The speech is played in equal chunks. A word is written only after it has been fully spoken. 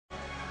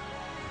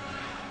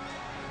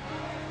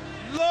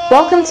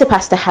Welcome to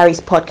Pastor Harry's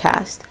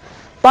podcast.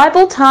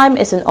 Bible time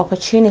is an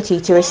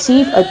opportunity to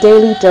receive a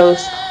daily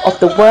dose of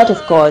the Word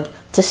of God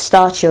to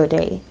start your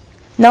day.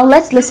 Now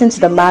let's listen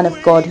to the man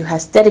of God who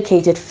has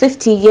dedicated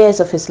 50 years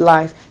of his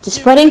life to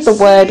spreading the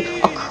Word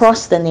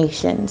across the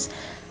nations.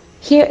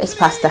 Here is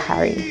Pastor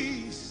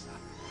Harry.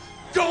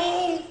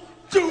 Don't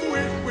do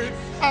it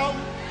without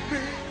me.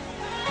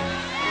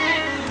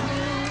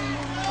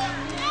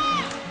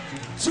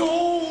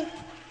 Don't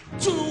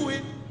do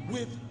it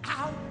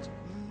without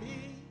me.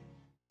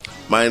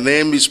 My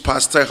name is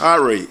Pastor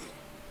Harry.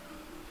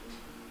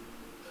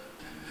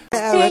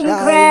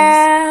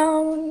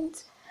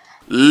 Ground.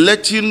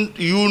 Letting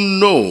you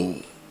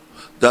know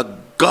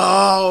that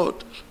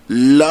God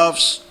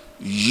loves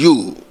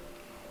you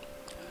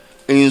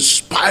in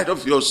spite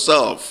of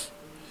yourself.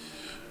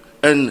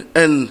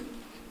 And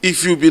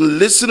if you've been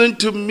listening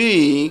to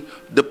me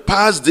the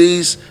past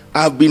days,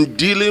 I've been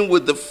dealing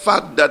with the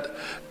fact that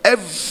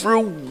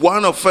every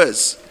one of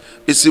us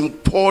is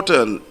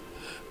important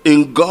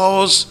in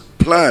God's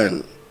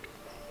plan,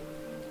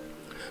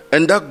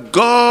 and that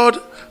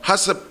God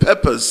has a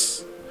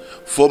purpose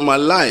for my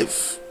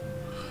life.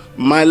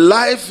 My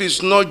life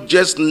is not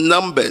just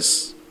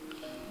numbers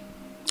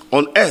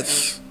on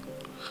earth,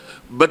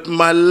 but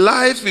my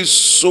life is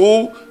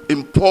so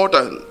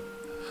important,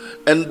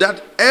 and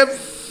that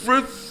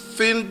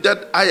everything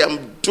that I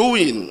am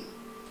doing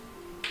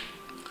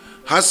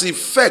has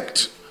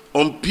effect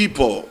on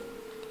people.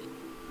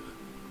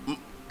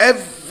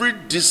 Every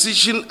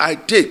decision I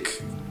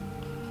take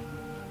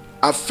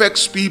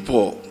affects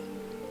people,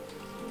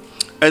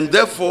 and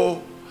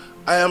therefore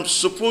I am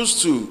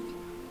supposed to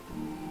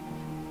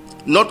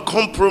not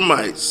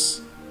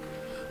compromise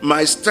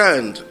my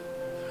stand,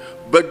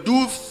 but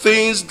do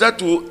things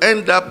that will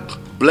end up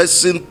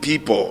blessing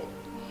people.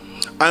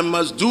 I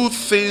must do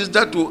things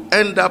that will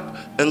end up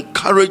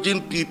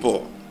encouraging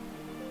people,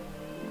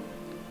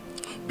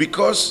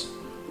 because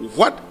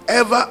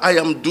whatever I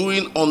am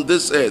doing on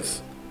this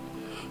earth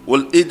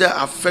will either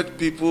affect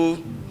people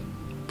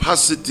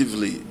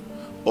positively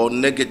or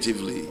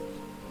negatively.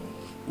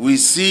 We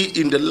see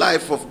in the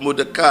life of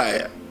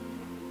Mordecai,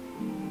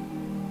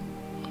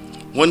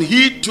 when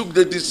he took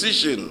the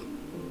decision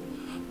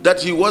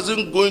that he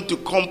wasn't going to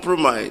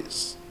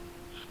compromise.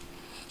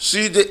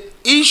 See, the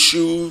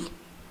issue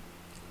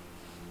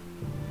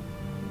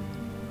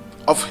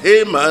of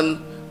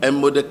Haman and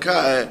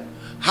Mordecai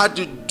had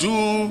to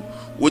do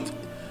with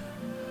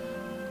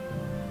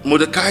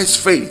Mordecai's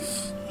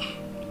faith,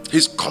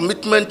 his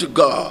commitment to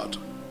God.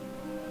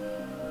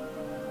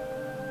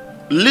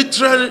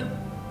 Literally,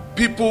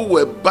 people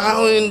were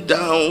bowing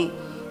down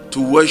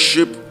to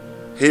worship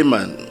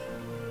Haman.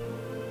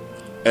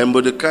 And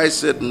Mordecai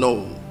said,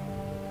 no,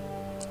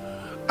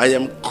 I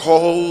am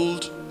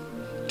called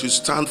to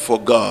stand for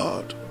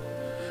God,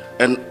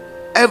 and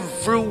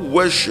every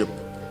worship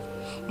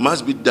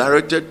must be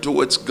directed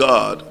towards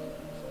God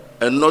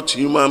and not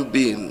human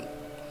being.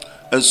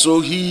 And so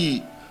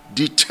he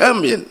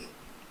determined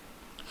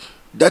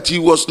that he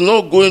was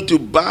not going to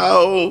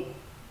bow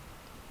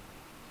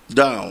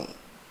down.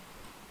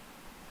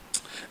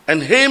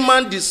 And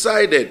Haman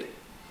decided,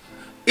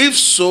 if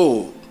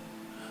so,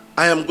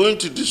 I am going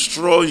to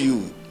destroy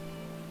you.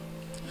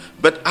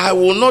 But I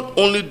will not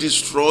only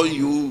destroy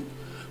you,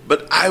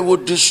 but I will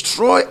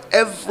destroy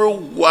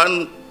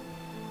everyone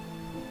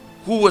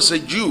who was a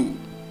Jew.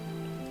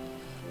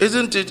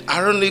 Isn't it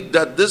ironic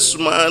that this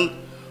man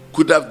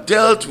could have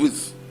dealt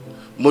with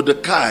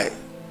Mordecai,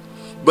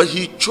 but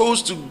he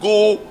chose to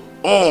go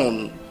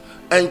on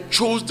and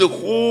chose the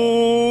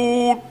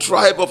whole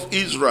tribe of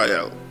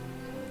Israel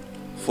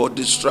for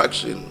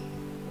destruction?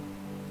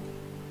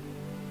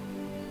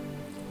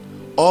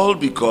 All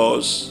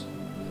because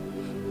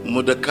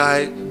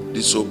Mordecai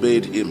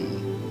disobeyed him.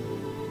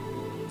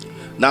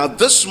 Now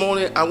this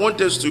morning I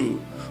want us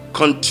to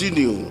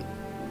continue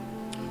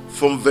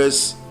from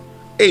verse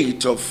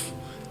 8 of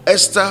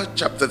Esther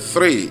chapter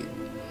 3.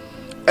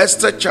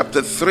 Esther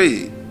chapter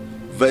 3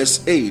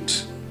 verse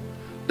 8.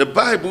 The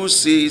Bible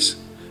says,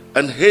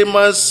 and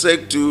Haman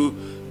said to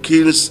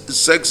King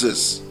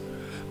Xerxes,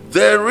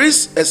 there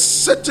is a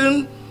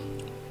certain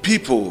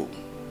people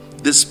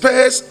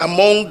dispersed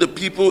among the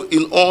people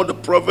in all the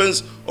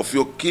province of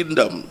your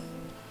kingdom,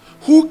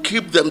 who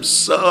keep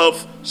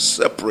themselves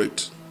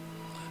separate.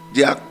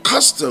 Their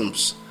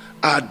customs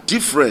are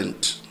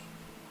different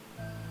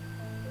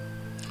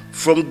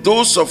from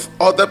those of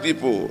other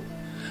people,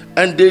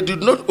 and they do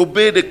not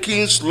obey the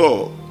king's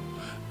law.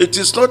 It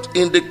is not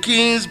in the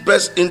king's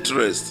best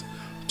interest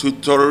to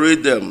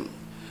tolerate them.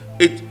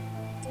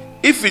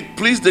 If it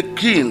please the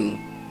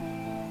king,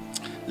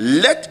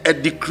 let a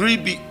decree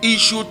be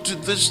issued to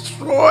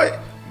destroy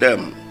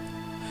them,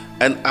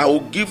 and I will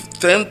give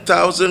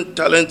 10,000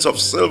 talents of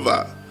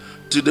silver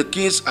to the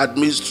king's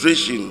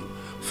administration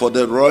for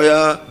the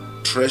royal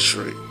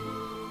treasury.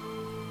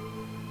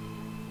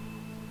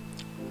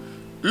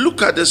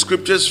 Look at the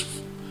scriptures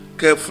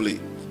carefully.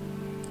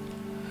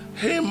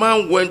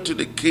 Haman went to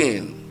the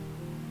king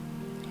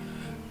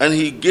and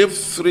he gave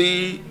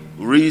 3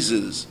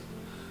 reasons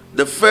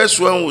The first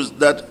one was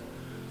that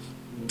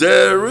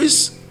there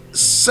is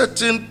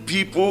certain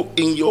people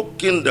in your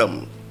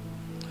kingdom.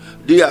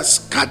 They are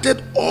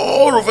scattered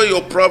all over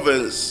your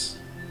province,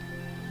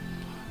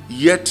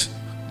 yet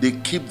they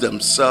keep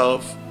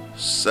themselves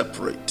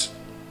separate.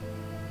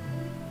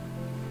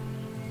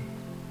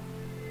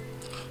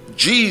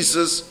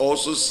 Jesus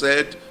also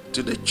said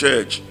to the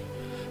church,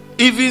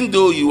 even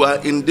though you are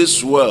in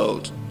this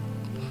world,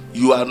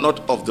 you are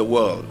not of the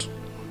world.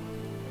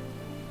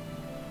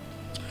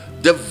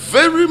 The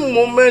very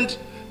moment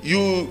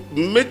you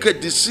make a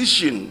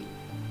decision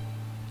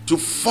to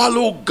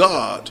follow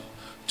God,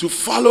 to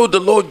follow the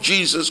Lord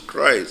Jesus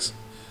Christ,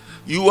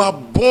 you are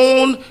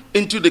born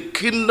into the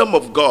kingdom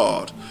of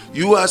God.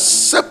 You are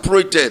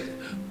separated,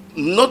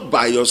 not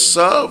by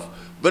yourself,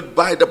 but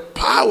by the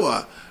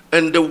power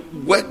and the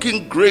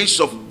working grace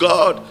of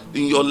God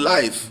in your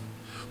life.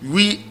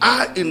 We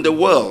are in the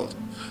world.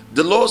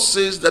 The Lord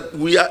says that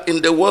we are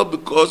in the world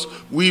because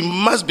we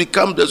must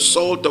become the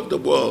salt of the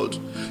world.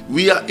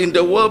 We are in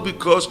the world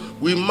because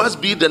we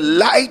must be the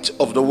light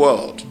of the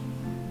world.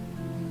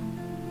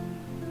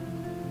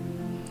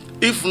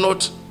 If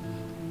not,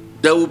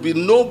 there will be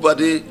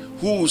nobody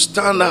who will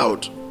stand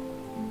out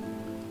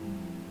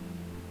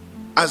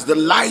as the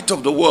light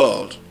of the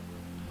world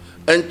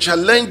and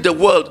challenge the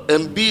world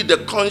and be the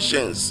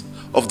conscience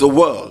of the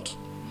world.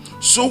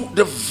 So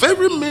the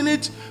very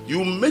minute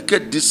you make a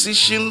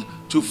decision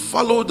to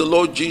follow the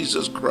Lord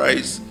Jesus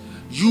Christ,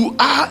 you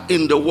are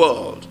in the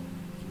world,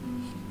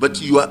 but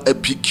you are a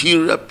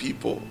peculiar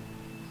people.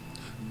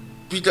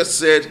 Peter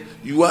said,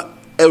 you are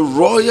a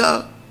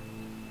royal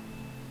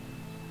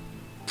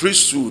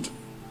priesthood,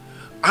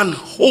 an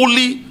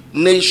holy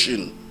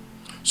nation.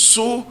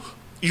 So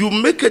you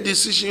make a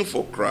decision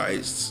for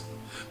Christ,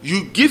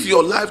 you give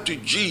your life to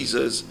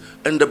Jesus,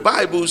 and the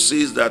Bible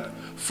says that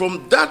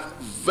from that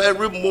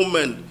very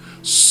moment,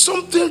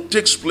 something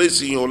takes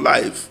place in your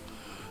life.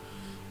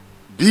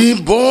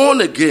 Being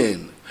born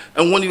again.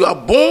 And when you are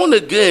born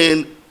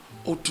again,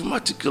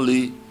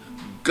 automatically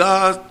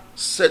God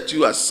set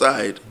you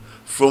aside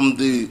from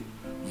the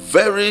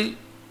very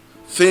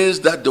things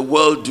that the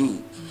world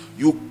do.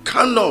 You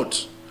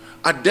cannot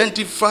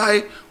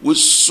identify with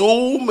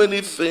so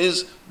many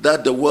things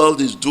that the world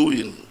is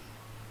doing.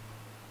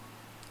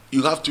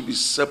 You have to be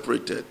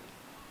separated.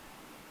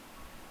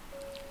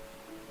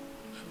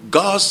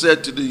 God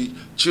said to the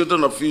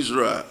children of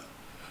Israel,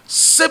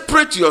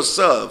 separate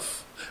yourself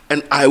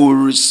and I will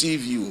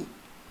receive you.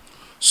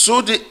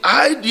 So the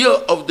idea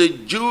of the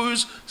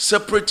Jews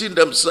separating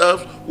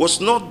themselves was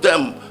not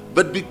them,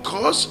 but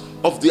because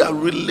of their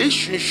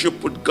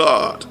relationship with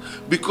God,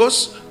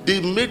 because they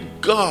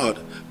made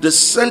God the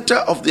center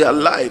of their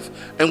life.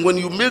 And when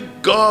you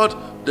make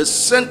God the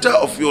center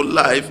of your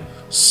life,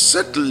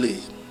 certainly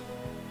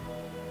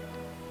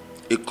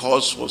it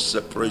calls for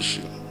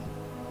separation.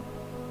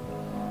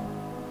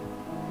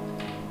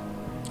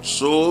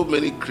 So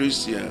many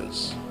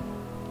Christians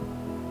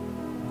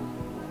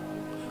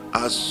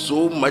are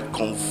so much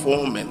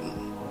conforming.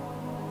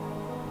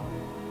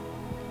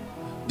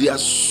 They are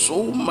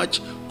so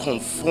much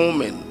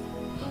conforming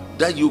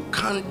that you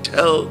can't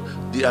tell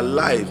their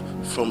life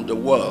from the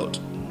world.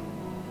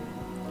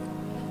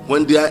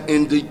 When they are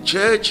in the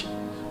church,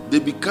 they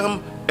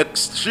become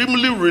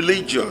extremely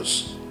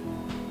religious.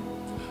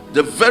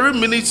 The very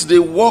minute they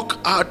walk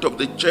out of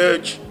the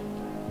church,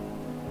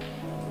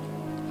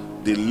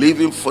 they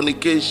live in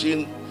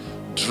fornication,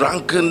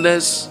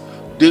 drunkenness.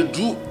 They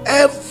do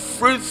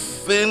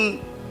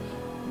everything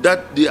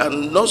that they are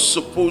not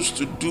supposed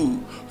to do,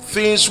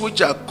 things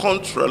which are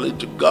contrary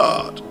to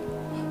God.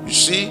 You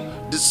see,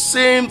 the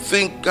same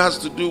thing has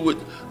to do with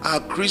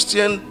our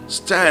Christian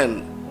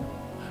stand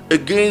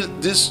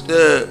against this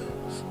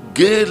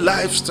gay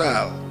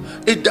lifestyle.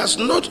 It does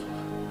not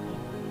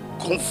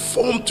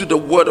conform to the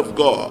Word of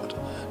God.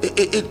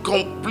 It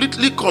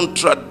completely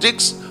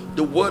contradicts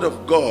the Word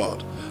of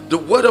God. The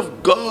Word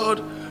of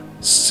God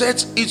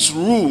sets its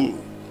rule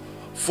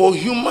for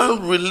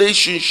human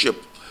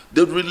relationship,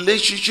 the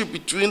relationship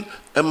between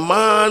a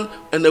man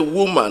and a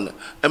woman,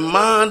 a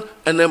man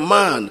and a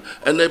man,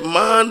 and a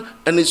man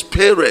and his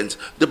parents.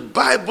 The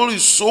Bible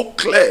is so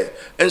clear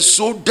and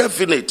so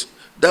definite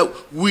that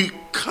we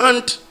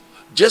can't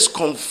just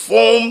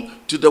conform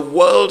to the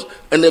world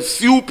and a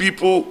few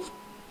people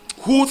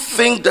who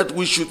think that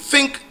we should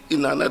think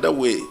in another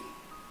way.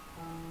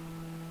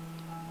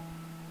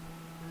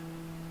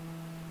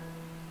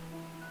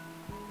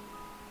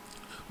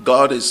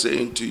 God is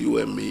saying to you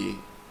and me,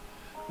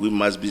 we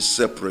must be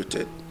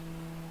separated.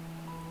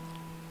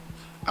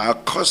 Our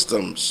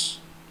customs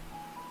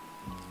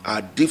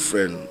are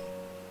different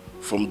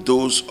from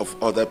those of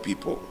other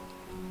people.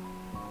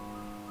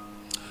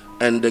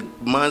 And the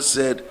man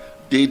said,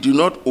 they do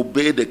not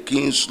obey the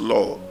king's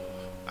law.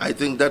 I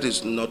think that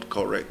is not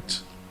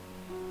correct.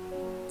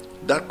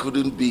 That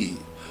couldn't be.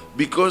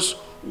 Because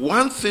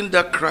one thing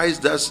that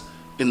Christ does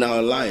in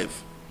our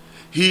life,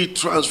 he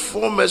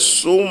transforms us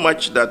so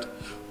much that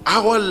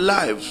our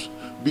lives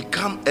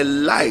become a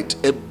light,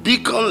 a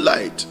beacon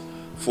light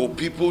for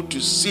people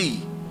to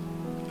see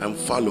and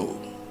follow.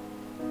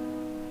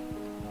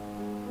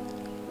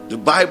 The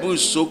Bible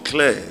is so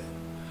clear.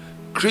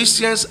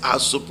 Christians are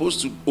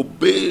supposed to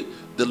obey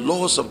the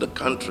laws of the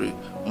country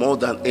more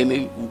than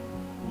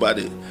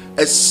anybody,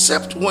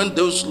 except when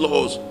those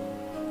laws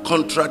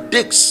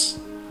contradicts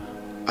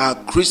our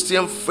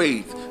Christian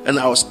faith and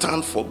our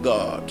stand for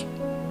God.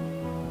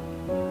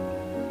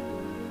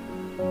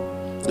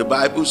 The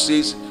Bible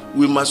says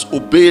we must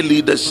obey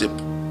leadership.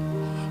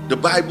 The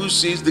Bible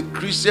says the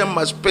Christian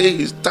must pay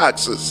his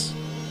taxes.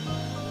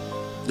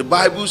 The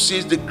Bible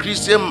says the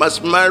Christian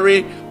must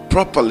marry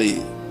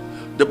properly.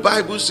 The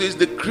Bible says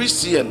the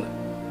Christian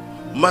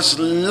must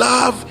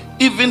love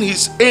even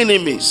his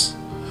enemies.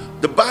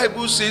 The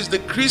Bible says the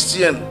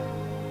Christian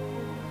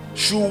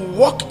should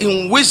walk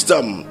in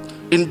wisdom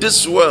in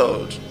this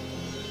world.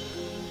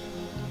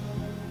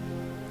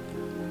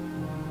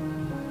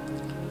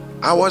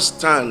 Our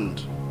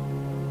stand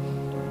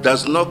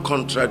does not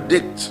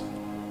contradict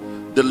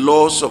the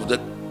laws of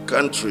the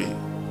country,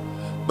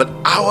 but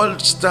our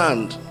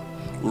stand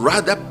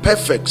rather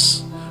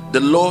perfects the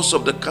laws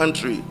of the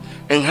country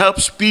and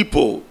helps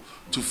people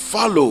to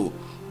follow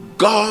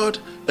God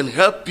and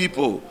help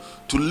people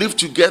to live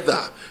together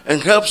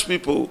and helps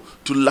people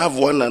to love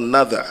one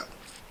another.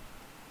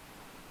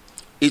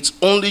 It's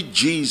only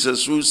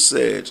Jesus who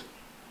said,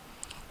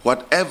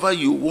 whatever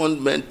you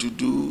want men to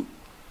do,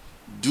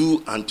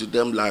 do unto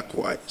them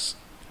likewise.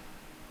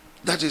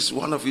 That is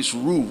one of his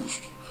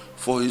rules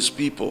for his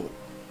people.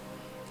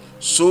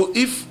 So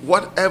if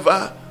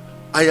whatever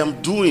I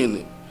am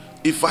doing,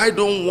 if I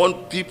don't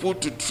want people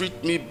to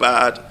treat me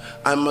bad,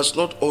 I must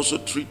not also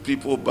treat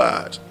people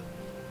bad.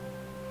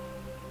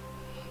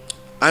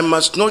 I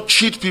must not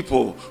cheat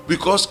people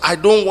because I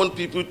don't want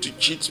people to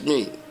cheat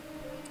me.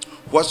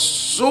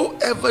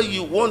 Whatsoever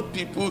you want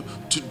people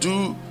to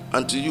do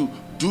unto you,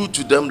 do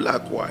to them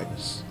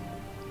likewise.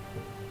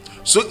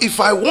 So if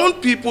I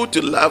want people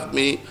to love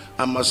me,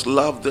 I must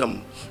love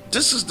them.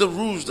 This is the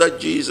rules that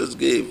Jesus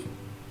gave.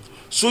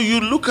 So you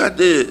look at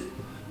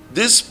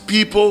these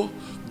people,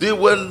 they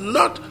were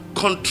not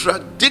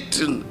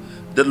contradicting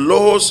the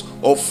laws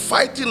or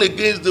fighting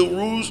against the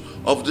rules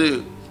of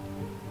the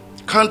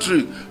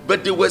country,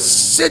 but they were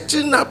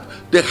setting up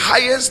the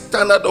highest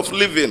standard of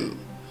living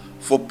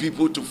for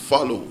people to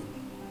follow.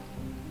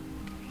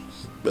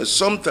 But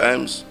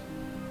sometimes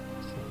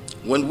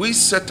when we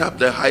set up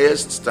the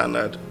highest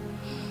standard,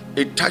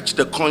 it touches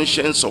the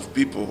conscience of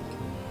people,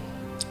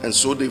 and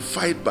so they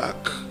fight back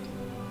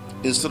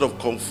instead of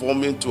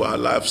conforming to our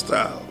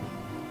lifestyle.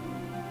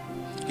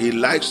 He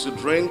likes to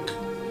drink,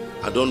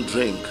 I don't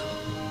drink.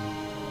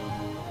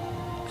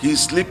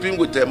 He's sleeping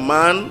with a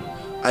man,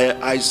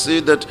 I say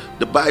that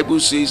the Bible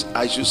says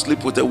I should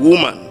sleep with a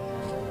woman.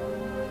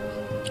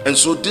 And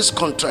so this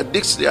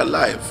contradicts their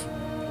life.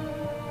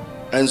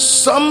 And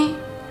some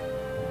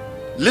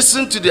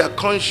listen to their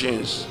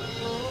conscience,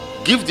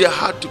 give their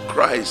heart to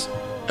Christ,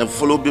 and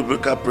follow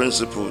biblical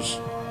principles.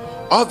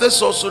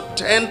 Others also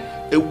turn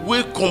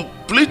away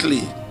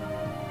completely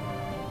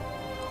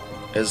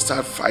and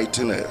start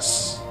fighting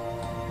us.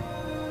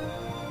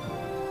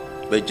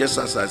 But just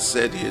as I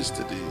said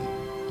yesterday,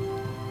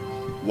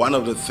 one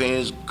of the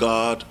things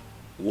God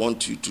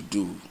wants you to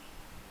do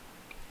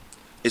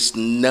is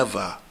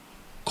never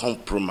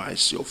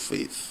compromise your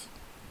faith.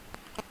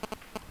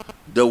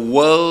 The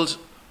world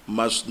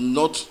must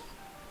not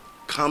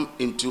come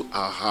into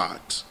our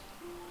heart.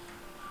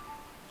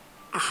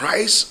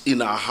 Christ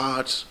in our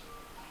heart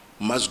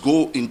must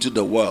go into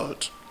the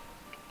world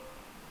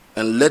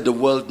and let the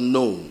world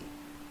know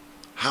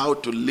how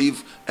to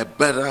live a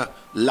better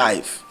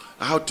life,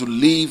 how to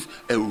live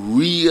a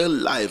real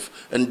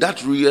life. And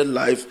that real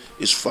life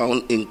is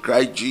found in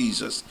Christ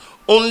Jesus.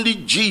 Only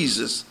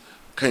Jesus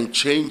can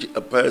change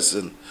a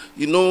person.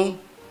 You know,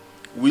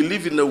 we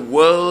live in a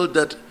world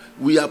that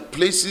we are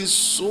placing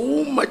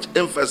so much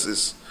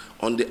emphasis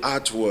on the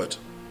outward.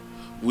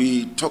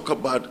 We talk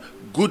about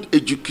good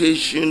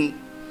education.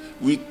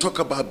 We talk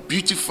about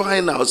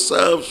beautifying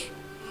ourselves,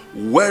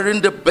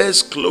 wearing the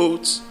best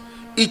clothes,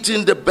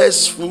 eating the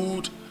best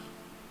food.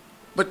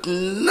 But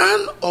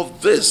none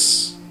of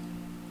this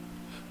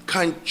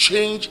can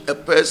change a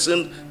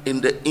person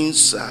in the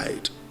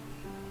inside.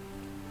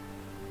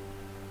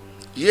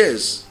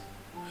 Yes,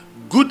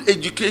 good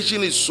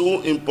education is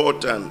so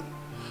important.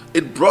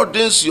 It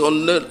broadens your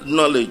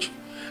knowledge.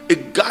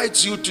 It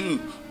guides you to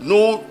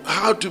know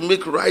how to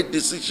make right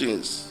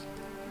decisions.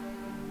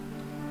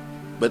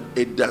 But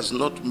it does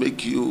not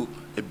make you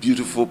a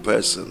beautiful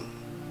person.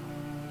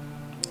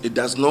 It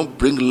does not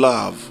bring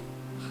love.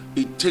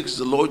 It takes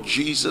the Lord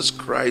Jesus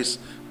Christ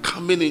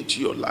coming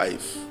into your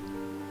life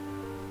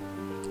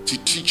to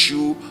teach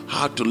you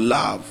how to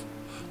love,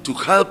 to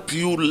help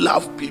you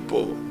love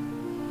people,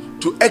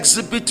 to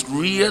exhibit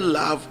real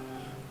love.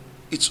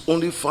 It's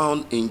only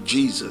found in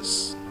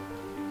Jesus.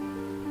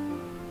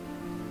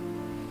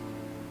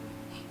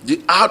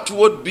 The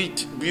outward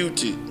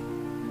beauty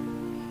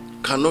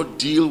cannot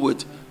deal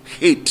with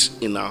hate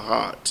in our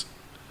heart.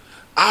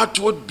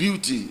 Outward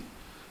beauty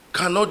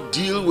cannot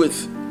deal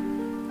with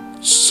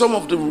some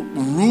of the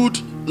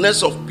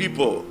rudeness of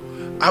people.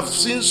 I've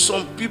seen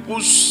some people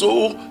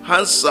so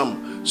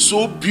handsome,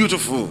 so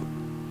beautiful,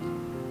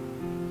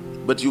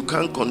 but you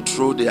can't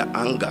control their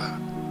anger.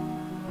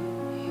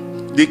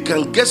 They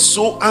can get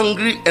so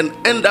angry and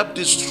end up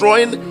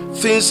destroying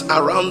things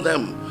around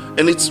them.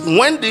 And it's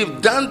when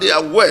they've done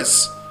their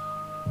worst,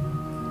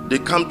 they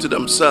come to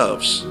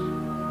themselves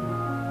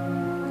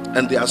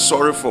and they are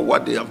sorry for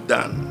what they have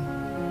done.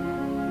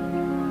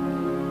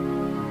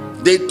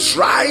 They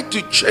try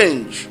to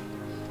change,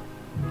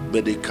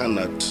 but they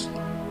cannot,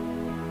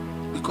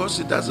 because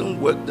it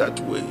doesn't work that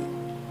way.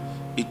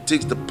 It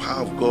takes the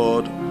power of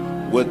God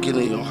working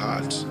in your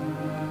heart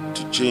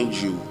to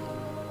change you.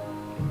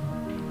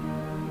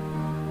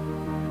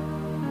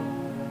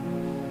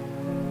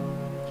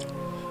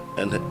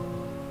 And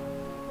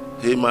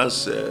Haman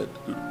said,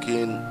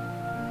 King,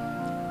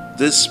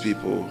 these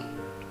people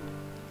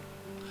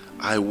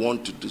I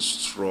want to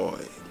destroy.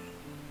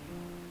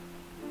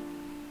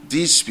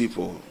 These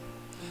people,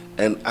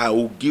 and I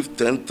will give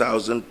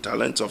 10,000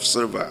 talents of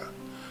silver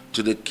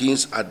to the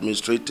king's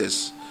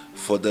administrators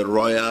for the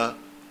royal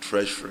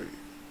treasury.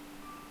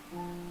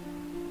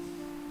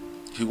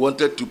 He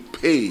wanted to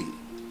pay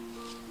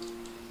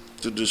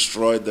to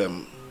destroy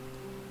them.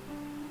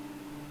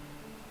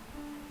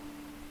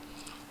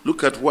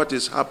 Look at what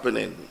is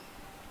happening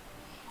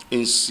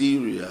in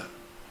Syria,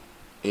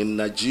 in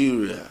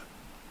Nigeria,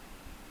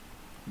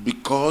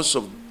 because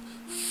of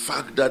the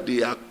fact that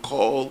they are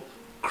called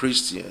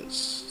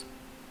Christians.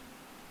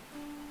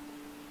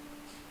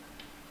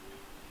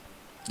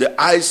 The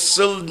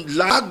ISIL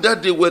fact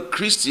that they were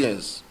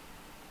Christians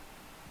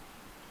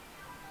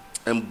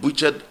and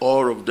butchered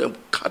all of them,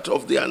 cut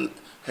off their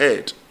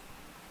head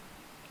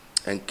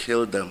and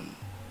killed them.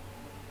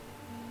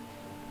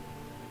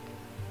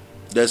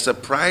 There's a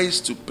price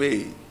to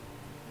pay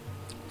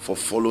for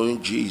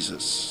following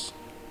Jesus.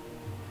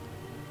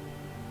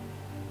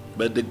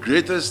 But the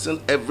greatest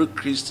thing every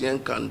Christian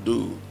can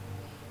do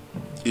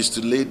is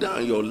to lay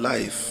down your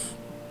life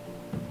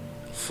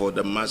for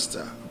the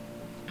Master.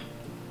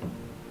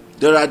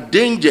 There are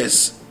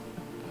dangers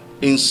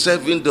in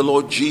serving the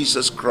Lord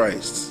Jesus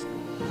Christ,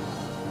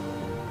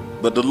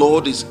 but the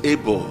Lord is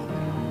able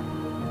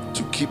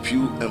to keep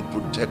you and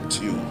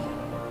protect you.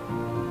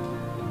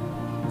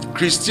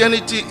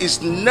 Christianity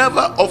is never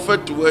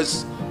offered to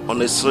us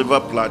on a silver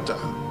platter.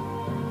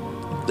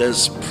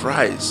 There's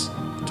price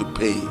to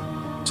pay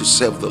to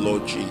serve the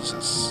Lord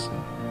Jesus.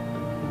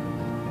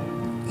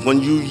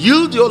 When you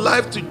yield your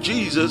life to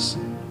Jesus,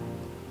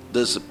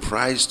 there's a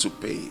price to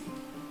pay.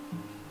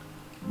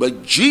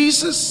 But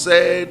Jesus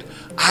said,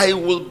 I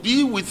will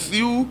be with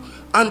you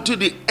until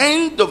the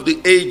end of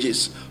the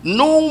ages.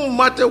 No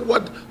matter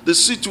what the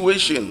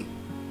situation,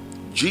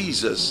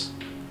 Jesus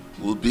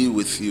will be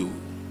with you.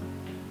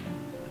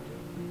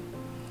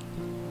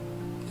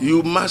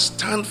 You must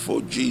stand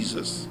for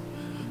Jesus.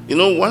 You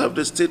know, one of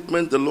the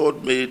statements the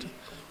Lord made,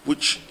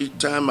 which each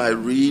time I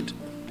read,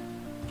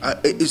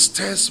 it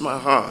stirs my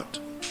heart.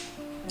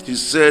 He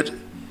said,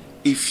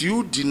 if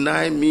you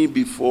deny me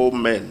before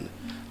men,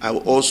 I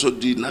will also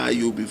deny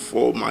you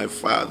before my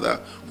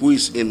Father who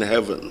is in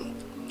heaven.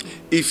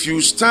 If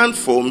you stand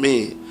for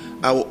me,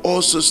 I will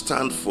also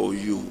stand for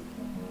you.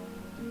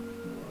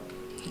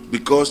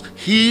 Because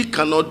he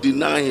cannot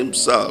deny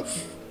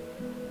himself.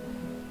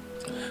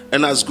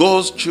 And as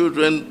God's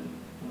children,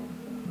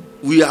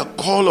 we are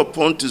called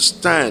upon to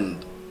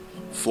stand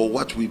for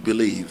what we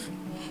believe.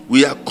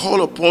 We are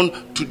called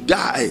upon to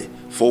die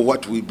for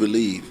what we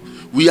believe.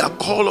 We are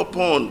called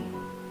upon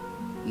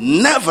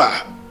never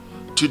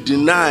to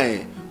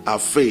deny our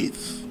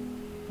faith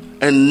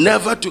and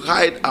never to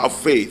hide our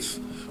faith.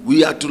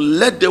 We are to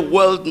let the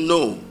world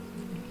know,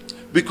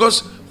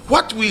 because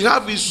what we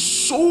have is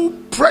so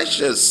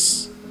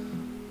precious.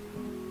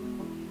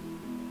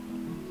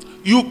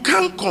 You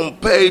can't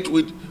compare it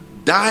with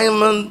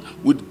diamond,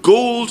 with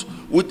gold,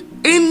 with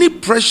any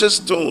precious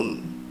stone.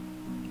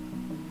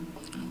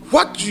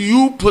 What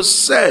you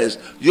possess,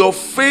 your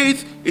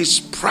faith, is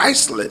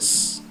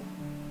priceless.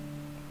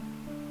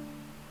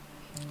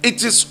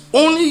 It is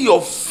only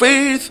your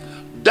faith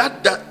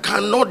that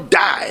cannot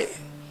die.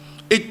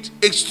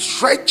 It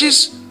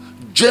stretches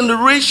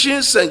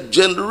generations and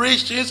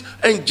generations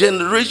and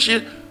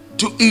generations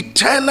to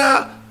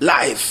eternal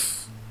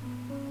life.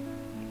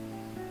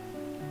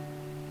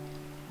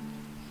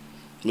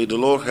 May the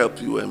Lord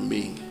help you and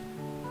me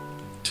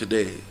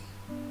today,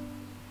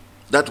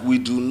 that we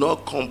do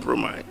not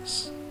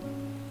compromise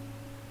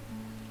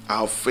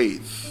our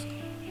faith.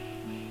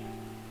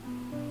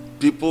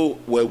 People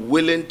were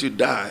willing to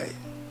die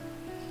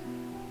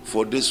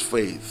for this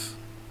faith.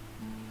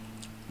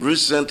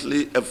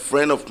 Recently, a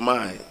friend of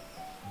mine,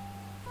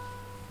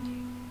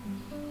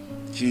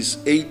 he's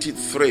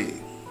 83,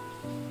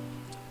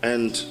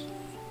 and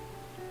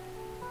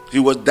he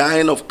was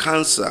dying of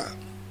cancer.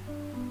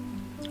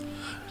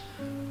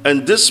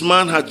 And this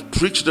man had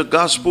preached the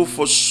gospel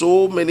for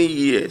so many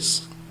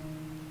years.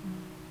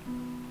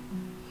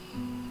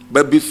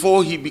 But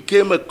before he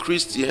became a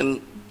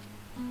Christian,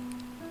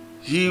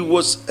 he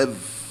was a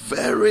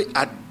very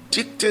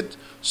addicted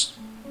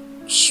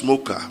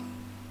smoker.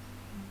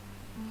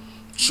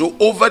 So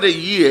over the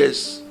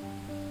years,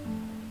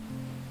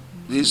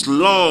 his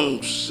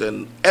lungs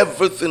and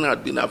everything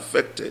had been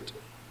affected.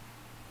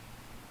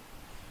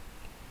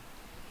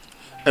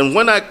 And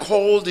when I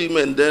called him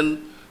and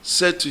then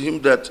said to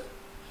him that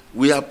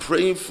we are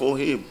praying for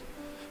him,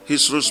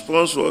 his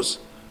response was,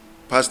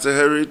 Pastor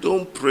Harry,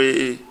 don't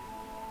pray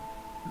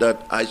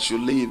that I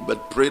should live,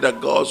 but pray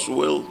that God's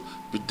will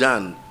be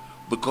done,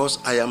 because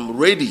I am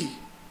ready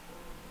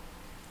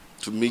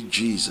to meet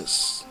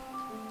Jesus.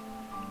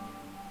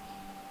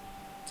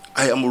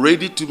 I am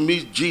ready to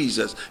meet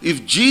Jesus.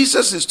 If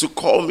Jesus is to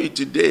call me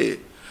today,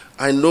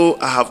 I know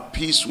I have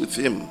peace with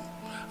him.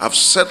 I've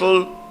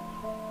settled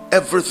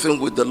everything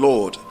with the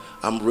Lord.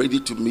 I'm ready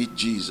to meet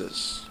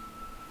Jesus.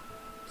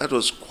 That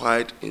was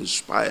quite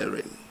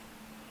inspiring.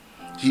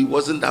 He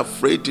wasn't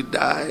afraid to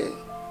die.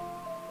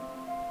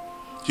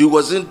 He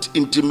wasn't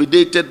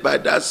intimidated by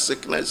that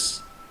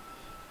sickness.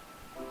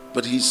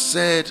 But he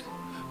said,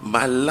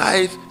 my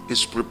life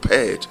is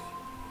prepared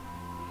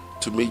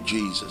to meet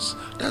Jesus.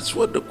 That's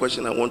what the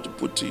question I want to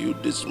put to you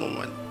this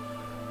moment.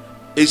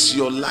 Is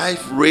your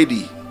life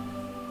ready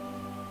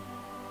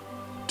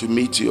to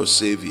meet your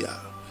Savior,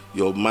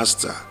 your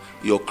Master,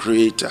 your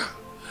Creator?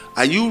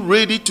 Are you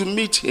ready to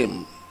meet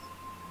him?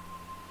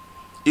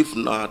 If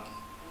not,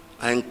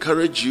 I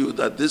encourage you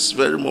that this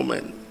very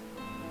moment,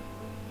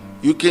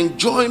 you can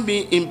join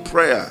me in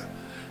prayer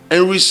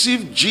and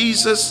receive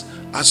Jesus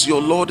as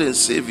your Lord and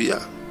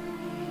Savior,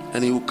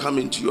 and he will come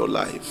into your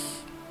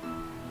life.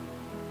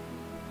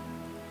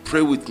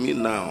 Pray with me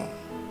now.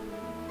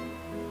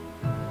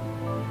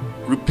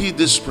 Repeat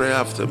this prayer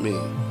after me.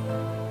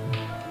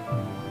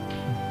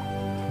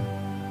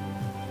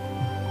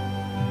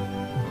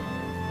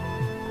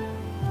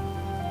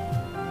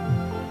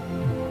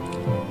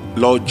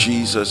 Lord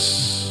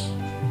Jesus,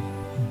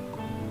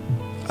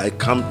 I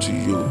come to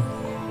you.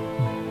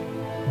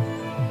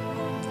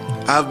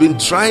 I've been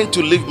trying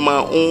to live my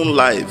own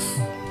life,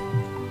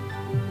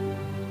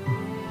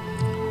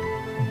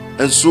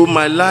 and so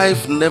my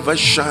life never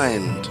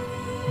shined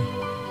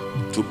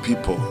to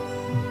people.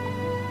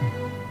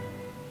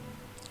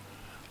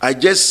 I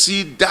just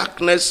see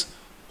darkness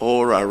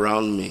all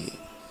around me.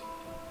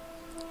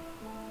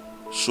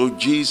 So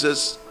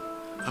Jesus,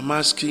 I'm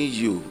asking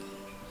you,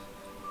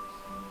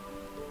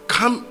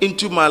 come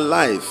into my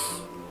life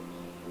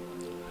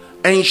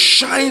and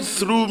shine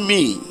through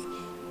me.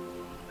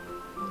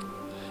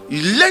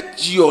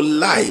 Let your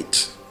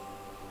light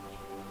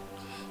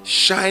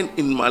shine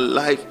in my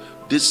life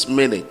this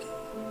minute,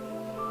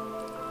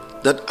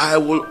 that I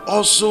will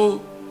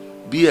also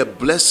be a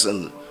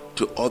blessing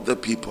to other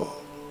people.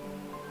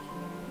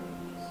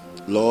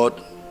 Lord,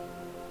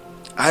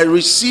 I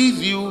receive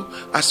you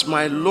as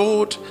my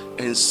Lord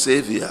and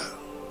Savior.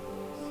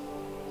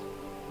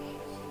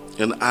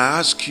 And I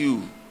ask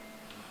you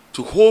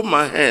to hold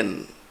my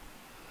hand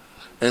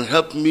and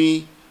help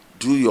me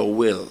do your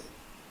will.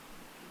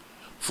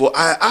 For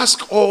I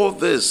ask all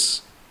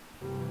this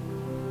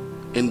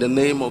in the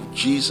name of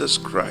Jesus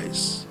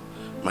Christ,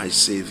 my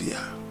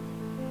Savior.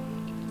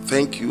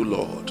 Thank you,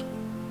 Lord,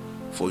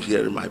 for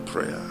hearing my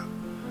prayer.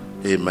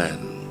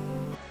 Amen.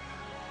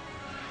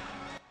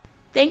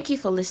 Thank you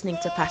for listening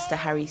to Pastor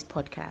Harry's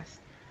podcast.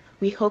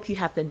 We hope you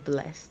have been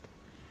blessed.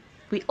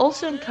 We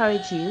also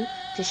encourage you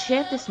to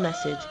share this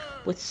message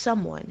with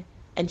someone,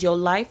 and your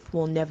life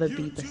will never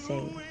be the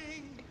same.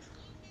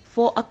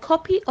 For a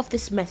copy of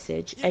this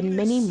message and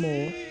many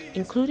more,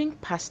 including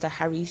Pastor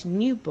Harry's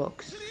new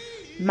books,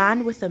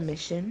 Man with a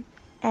Mission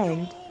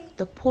and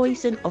The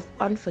Poison of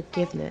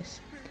Unforgiveness,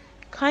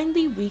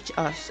 kindly reach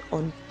us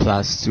on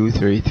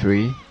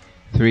 +233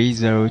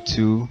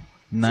 302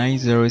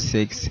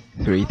 906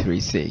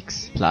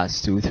 336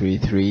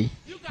 +233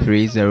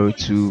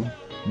 302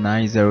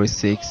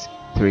 906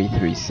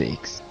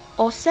 336,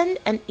 or send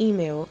an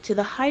email to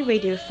the High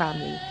Radio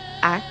family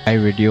at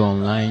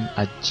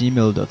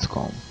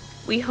iradioonline@gmail.com.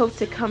 We hope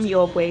to come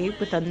your way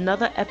with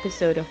another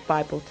episode of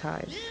Bible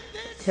Time.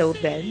 Till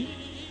then,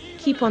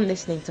 keep on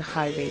listening to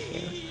High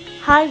Radio.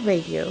 High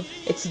Radio,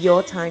 it's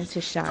your time to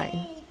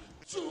shine.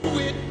 Do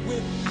it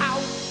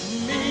without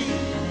me.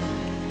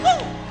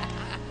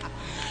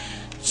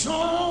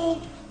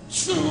 Don't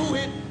do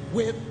it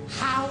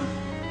without